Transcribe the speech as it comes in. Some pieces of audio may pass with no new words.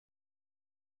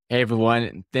Hey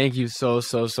everyone, thank you so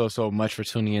much for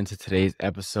tuning into today's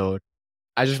episode.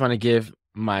 I just want to give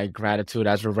my gratitude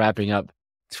as we're wrapping up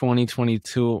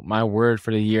 2022, my word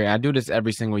for the year. I do this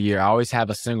every single year. I always have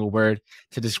a single word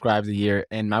to describe the year.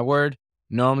 And my word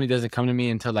normally doesn't come to me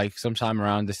until like sometime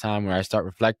around this time where I start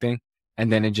reflecting and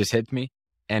then it just hits me.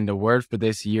 And the word for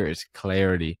this year is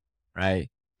clarity, right?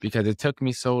 Because it took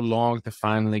me so long to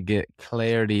finally get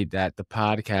clarity that the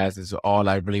podcast is all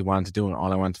I really wanted to do and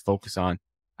all I wanted to focus on.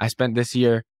 I spent this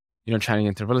year, trying to get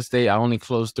into real estate. I only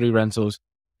closed 3 rentals,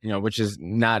 which is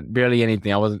not barely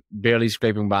anything. I was barely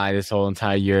scraping by this whole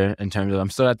entire year in terms of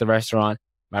I'm still at the restaurant.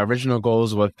 My original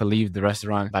goals was to leave the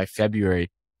restaurant by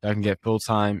February so I can get full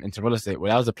time into real estate.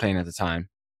 Well, that was the plan at the time.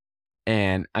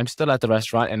 And I'm still at the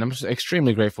restaurant and I'm just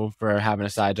extremely grateful for having a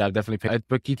side job. Definitely it's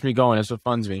what keeps me going. It's what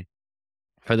funds me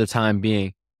for the time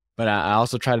being. But I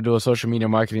also try to do a social media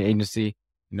marketing agency.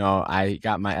 I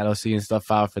got my LLC and stuff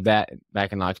filed for that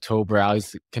back in October. I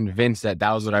was convinced that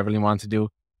that was what I really wanted to do.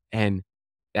 And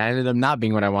that ended up not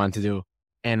being what I wanted to do.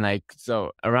 And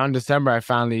so around December, I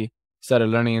finally started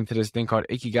learning into this thing called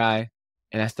Ikigai.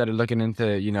 And I started looking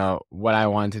into, what I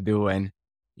wanted to do. And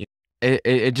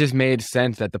it just made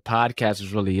sense that the podcast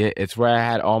was really it. It's where I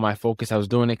had all my focus. I was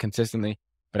doing it consistently,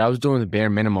 but I was doing the bare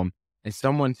minimum. And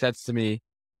someone says to me,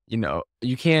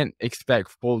 you can't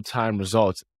expect full-time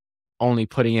results only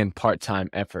putting in part-time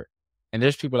effort. And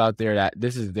there's people out there that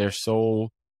this is their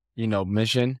sole,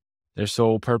 mission, their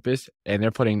sole purpose, and they're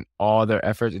putting all their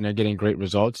efforts and they're getting great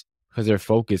results because they're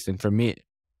focused. And for me,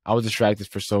 I was distracted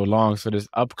for so long. So this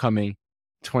upcoming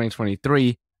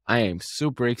 2023, I am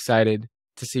super excited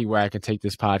to see where I can take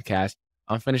this podcast.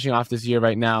 I'm finishing off this year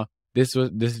right now. This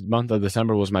month of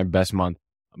December was my best month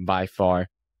by far.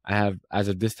 I have, as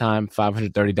of this time,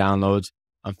 530 downloads.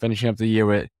 I'm finishing up the year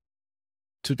with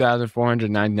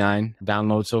 2,499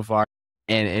 downloads so far.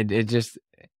 And it just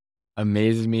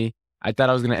amazes me. I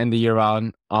thought I was going to end the year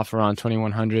off around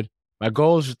 2,100. My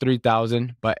goal is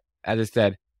 3,000, but as I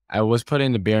said, I was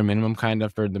putting the bare minimum kind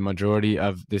of for the majority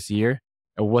of this year.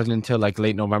 It wasn't until like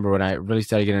late November when I really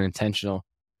started getting intentional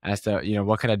as to,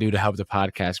 what can I do to help the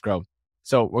podcast grow.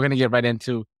 So we're going to get right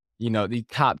into, the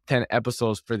top 10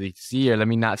 episodes for this year. Let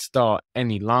me not stall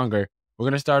any longer. We're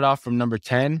going to start off from number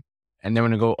 10, and then we're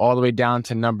going to go all the way down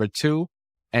to number 2.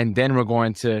 And then we're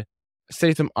going to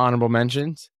say some honorable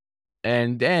mentions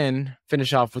and then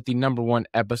finish off with the number 1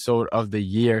 episode of the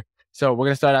year. So we're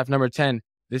going to start off number 10.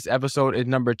 This episode is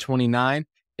number 29.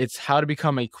 It's How to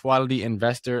Become a Quality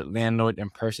Investor, Landlord,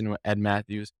 and Person with Ed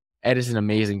Matthews. Ed is an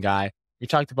amazing guy. We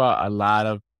talked about a lot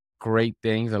of great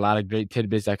things, a lot of great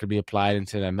tidbits that could be applied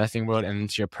into the investing world and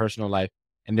into your personal life.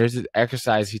 And there's this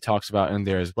exercise he talks about in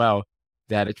there as well,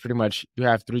 that it's pretty much, you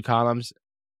have 3 columns,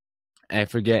 I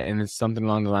forget, and it's something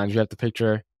along the lines, you have to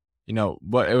picture,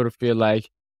 what it would feel like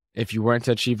if you weren't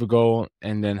to achieve a goal,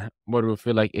 and then what it would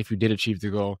feel like if you did achieve the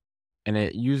goal. And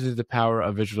it uses the power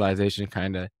of visualization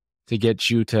kind of to get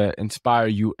you to inspire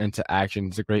you into action.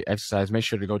 It's a great exercise. Make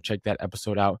sure to go check that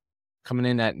episode out. Coming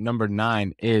in at number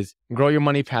 9 is Grow Your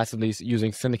Money Passively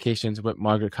Using Syndications with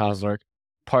Margaret Kozlark,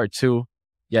 part 2.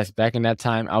 Yes, back in that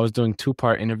time, I was doing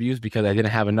 2-part interviews because I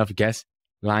didn't have enough guests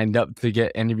lined up to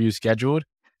get interviews scheduled.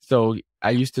 So I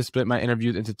used to split my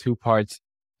interviews into 2 parts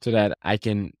so that I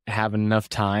can have enough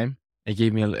time. It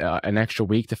gave me an extra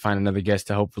week to find another guest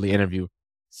to hopefully interview.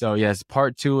 So yes,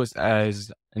 part 2 is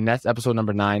and that's episode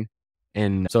number 9.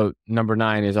 And so number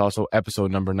 9 is also episode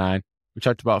number 9. We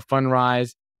talked about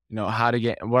Fundrise, how to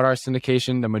get, what are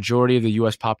syndication? The majority of the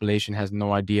US population has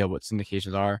no idea what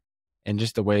syndications are. And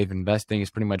just the way of investing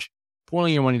is pretty much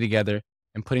pulling your money together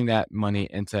and putting that money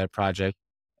into a project.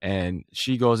 And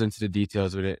she goes into the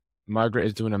details with it. Margaret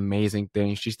is doing amazing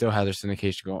things. She still has her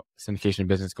syndication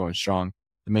business going strong.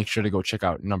 So make sure to go check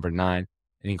out number 9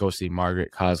 and go see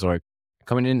Margaret Kozlark.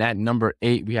 Coming in at number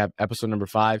 8, we have episode number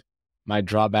 5, my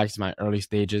drawbacks, my early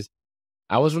stages.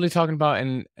 I was really talking about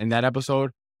in that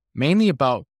episode, mainly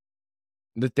about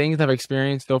the things I've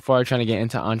experienced so far trying to get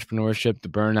into entrepreneurship, the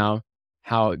burnout,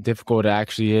 how difficult it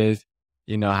actually is,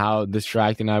 how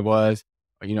distracting I was.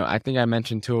 I think I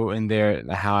mentioned too in there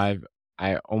how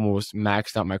I almost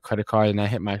maxed out my credit card and I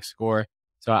hit my score.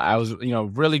 So I was,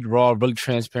 really raw, really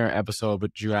transparent episode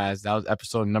with you guys. That was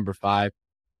episode number 5.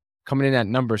 Coming in at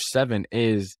number 7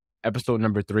 is episode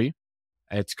number 3.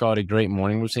 It's called A Great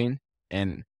Morning Routine.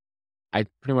 And I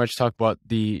pretty much talk about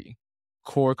the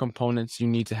core components you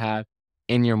need to have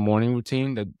in your morning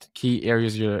routine, the key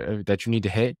areas that you need to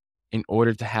hit in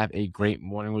order to have a great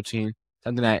morning routine,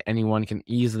 something that anyone can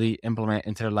easily implement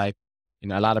into their life.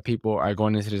 A lot of people are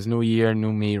going into this new year,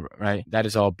 new me, right? That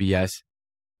is all BS.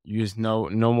 Use no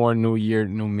more new year,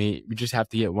 new me. You just have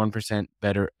to get 1%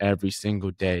 better every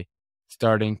single day,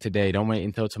 starting today. Don't wait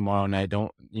until tomorrow night.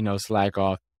 Don't, slack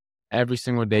off. Every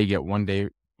single day, get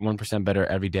 1% better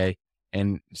every day.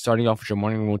 And starting off with your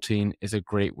morning routine is a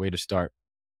great way to start.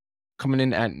 Coming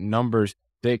in at number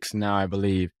 6 now, I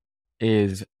believe,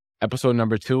 is episode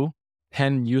number 2,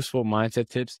 10 useful mindset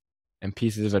tips and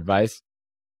pieces of advice.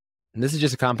 And this is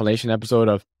just a compilation episode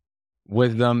of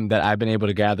wisdom that I've been able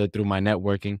to gather through my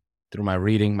networking, through my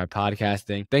reading, my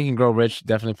podcasting. Think and Grow Rich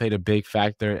definitely played a big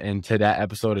factor into that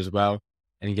episode as well,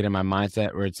 and getting my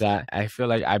mindset where it's at. I feel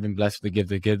like I've been blessed with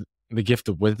the gift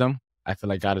of wisdom. I feel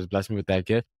like God has blessed me with that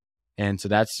gift. And so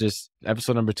that's just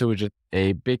episode number 2 is just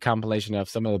a big compilation of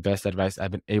some of the best advice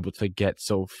I've been able to get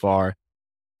so far.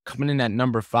 Coming in at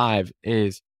number 5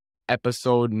 is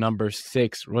episode number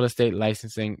 6, Real Estate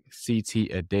Licensing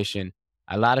CT Edition.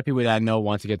 A lot of people that I know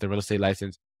want to get the real estate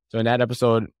license. So in that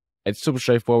episode, it's super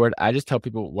straightforward. I just tell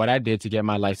people what I did to get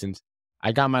my license.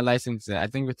 I got my license. I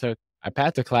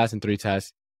passed the class in 3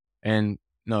 tests in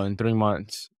 3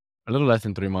 months, a little less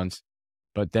than 3 months.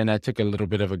 But then I took a little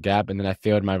bit of a gap, and then I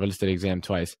failed my real estate exam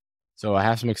twice. So I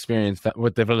have some experience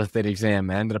with the real estate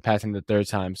exam. I ended up passing the 3rd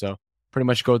time. So pretty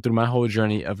much go through my whole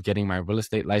journey of getting my real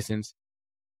estate license.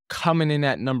 Coming in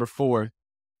at number 4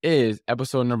 is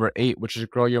episode number 8, which is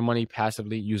Grow Your Money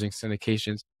Passively Using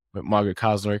Syndications with Margaret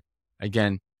Kozlark.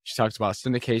 Again, she talks about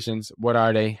syndications. What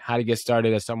are they? How to get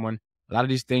started as someone. A lot of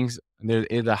these things, there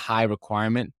is a high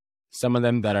requirement. Some of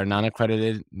them that are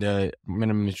non-accredited, the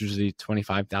minimum is usually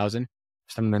 $25,000.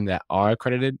 Some of them that are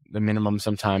accredited, the minimum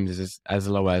sometimes is as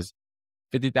low as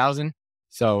 $50,000.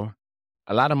 So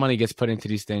a lot of money gets put into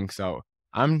these things. So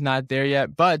I'm not there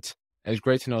yet, but it's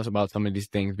great to know about some of these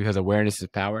things because awareness is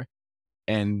power.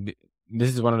 And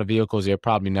this is one of the vehicles you'll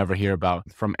probably never hear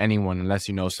about from anyone unless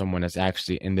you know someone that's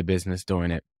actually in the business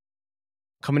doing it.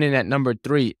 Coming in at number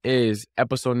 3 is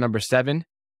episode number 7.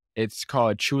 It's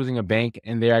called Choosing a Bank.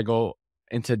 And there I go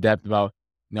into depth about,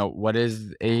 what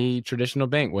is a traditional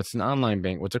bank? What's an online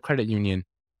bank? What's a credit union?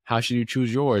 How should you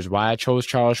choose yours? Why I chose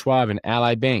Charles Schwab and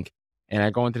Ally Bank. And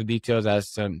I go into the details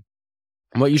as to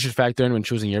what you should factor in when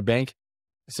choosing your bank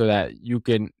so that you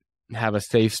can have a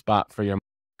safe spot for your money.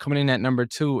 Coming in at number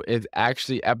 2 is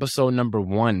actually episode number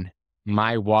 1,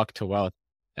 My Walk to Wealth.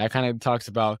 That kind of talks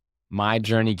about my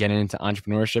journey getting into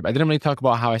entrepreneurship. I didn't really talk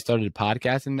about how I started a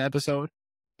podcast in the episode,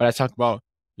 but I talked about,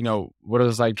 what it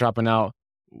was like dropping out,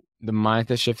 the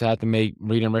mindset shift I had to make,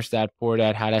 reading Rich Dad Poor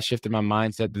Dad, how that shifted my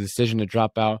mindset, the decision to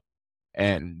drop out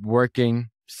and working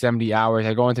 70 hours.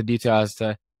 I go into detail as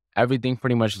to everything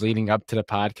pretty much leading up to the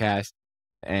podcast.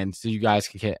 And so you guys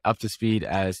can get up to speed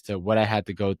as to what I had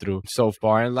to go through so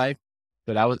far in life.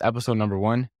 So that was episode number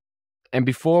 1. And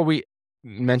before we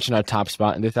mention our top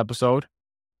spot in this episode,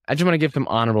 I just want to give some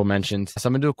honorable mentions. So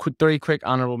I'm going to do 3 quick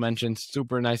honorable mentions.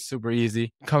 Super nice, super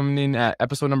easy. Coming in at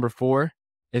episode number 4,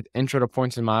 it's Intro to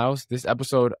Points and Miles. This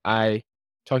episode, I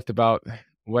talked about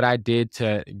what I did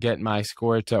to get my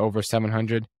score to over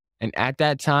 700. And at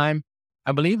that time,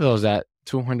 I believe it was at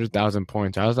 200,000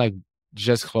 points. I was like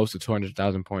just close to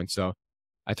 200,000 points. So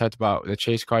I talked about the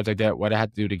chase cards I did, what I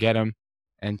had to do to get them,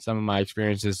 and some of my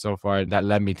experiences so far that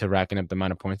led me to racking up the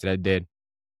amount of points that I did.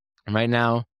 And right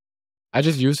now, I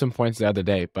just used some points the other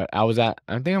day, but I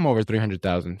think I'm over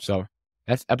 300,000. So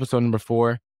that's episode number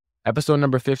 4. Episode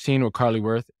number 15 with Carly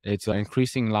Worth. It's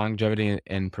increasing longevity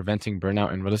and preventing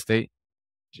burnout in real estate.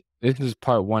 This is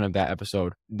part 1 of that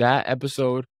episode. That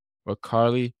episode with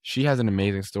Carly, she has an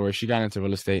amazing story. She got into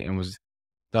real estate and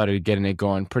started getting it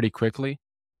going pretty quickly,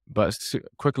 but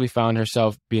quickly found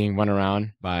herself being run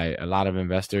around by a lot of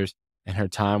investors, and her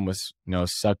time was,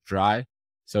 sucked dry.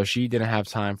 So she didn't have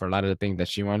time for a lot of the things that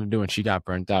she wanted to do, and she got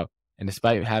burnt out. And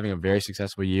despite having a very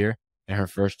successful year in her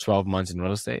first 12 months in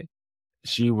real estate,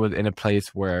 she was in a place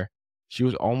where she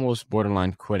was almost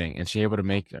borderline quitting, and she able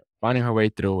to finding her way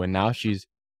through. And now she's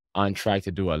on track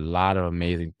to do a lot of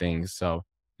amazing things. So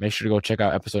make sure to go check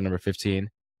out episode number 15.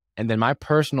 And then my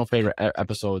personal favorite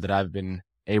episode that I've been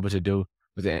able to do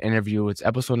was an interview. It's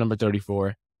episode number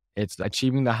 34. It's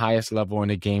Achieving the Highest Level in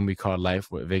a Game We Call Life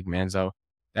with Vic Manzo.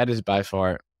 That is by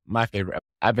far my favorite.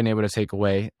 I've been able to take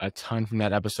away a ton from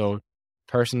that episode.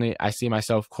 Personally, I see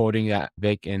myself quoting that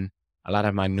Vic in a lot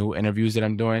of my new interviews that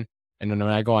I'm doing. And then when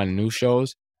I go on new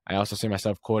shows, I also see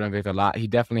myself quoting Vic a lot. He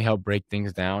definitely helped break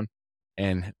things down,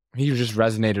 and he just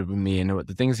resonated with me. And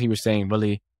the things he was saying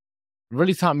really,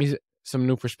 really taught me some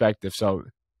new perspective. So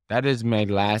that is my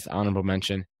last honorable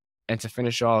mention. And to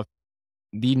finish off,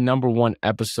 the number 1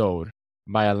 episode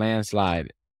by a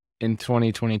landslide in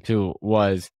 2022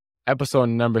 was episode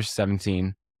number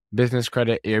 17, Business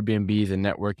Credit, Airbnbs, and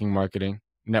Networking Marketing.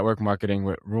 network marketing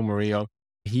with Morillo.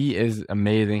 He is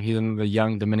amazing. He's another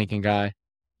young Dominican guy.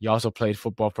 He also played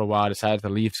football for a while, decided to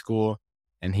leave school,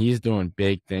 and he's doing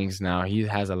big things now. He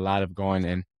has a lot of going,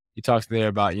 and he talks there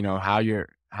about, how you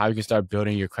can start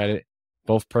building your credit,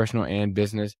 both personal and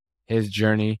business, his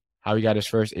journey, how he got his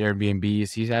first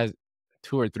Airbnbs. He has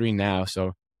 2 or 3 now,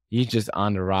 so he's just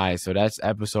on the rise. So that's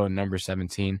episode number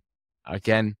 17.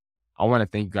 Again, I want to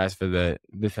thank you guys for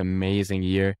this amazing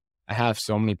year. I have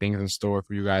so many things in store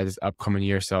for you guys this upcoming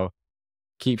year. So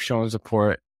keep showing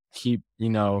support. Keep,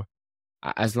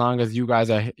 as long as you guys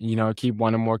are, keep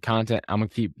wanting more content, I'm going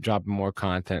to keep dropping more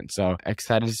content. So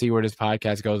excited to see where this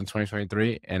podcast goes in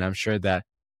 2023. And I'm sure that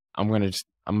I'm going to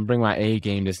bring my A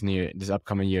game this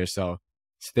upcoming year. So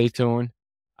stay tuned.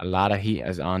 A lot of heat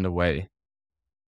is on the way.